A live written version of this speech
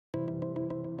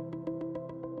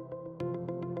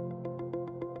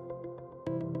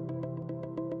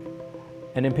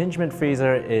An impingement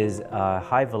freezer is a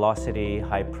high-velocity,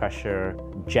 high-pressure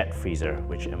jet freezer,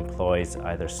 which employs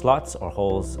either slots or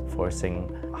holes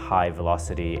forcing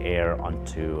high-velocity air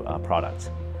onto a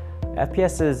product.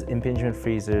 FPS's impingement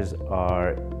freezers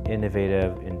are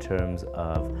innovative in terms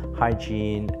of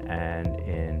hygiene and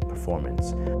in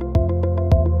performance.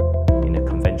 In a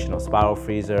conventional spiral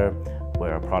freezer,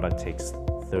 where a product takes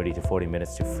 30 to 40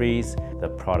 minutes to freeze, the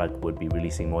product would be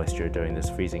releasing moisture during this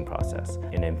freezing process.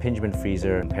 In an impingement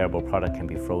freezer, a comparable product can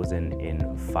be frozen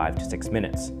in 5 to 6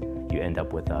 minutes. You end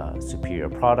up with a superior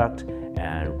product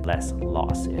and less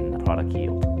loss in product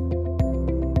yield.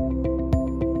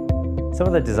 Some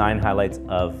of the design highlights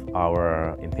of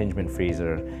our impingement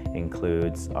freezer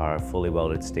includes our fully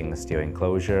welded stainless steel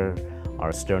enclosure,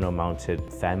 our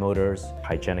sternal-mounted fan motors,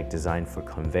 hygienic design for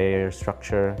conveyor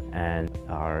structure, and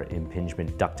our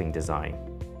impingement ducting design.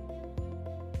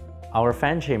 Our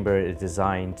fan chamber is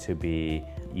designed to be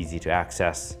easy to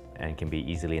access and can be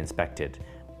easily inspected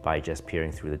by just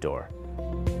peering through the door.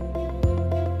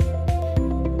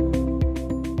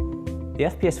 The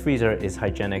FPS freezer is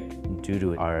hygienic due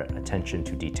to our attention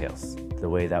to details. The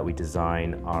way that we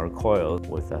design our coil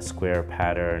with a square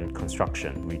pattern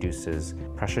construction reduces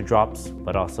pressure drops,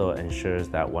 but also ensures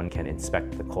that one can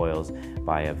inspect the coils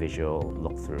by a visual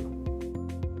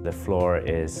look-through. The floor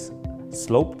is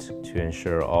sloped to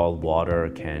ensure all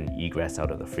water can egress out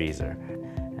of the freezer.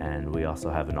 And we also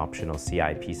have an optional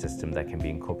CIP system that can be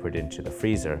incorporated into the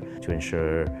freezer to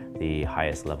ensure the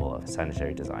highest level of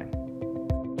sanitary design.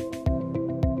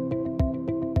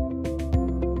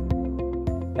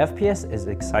 FPS is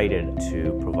excited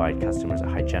to provide customers a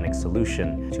hygienic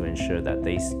solution to ensure that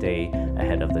they stay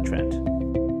ahead of the trend.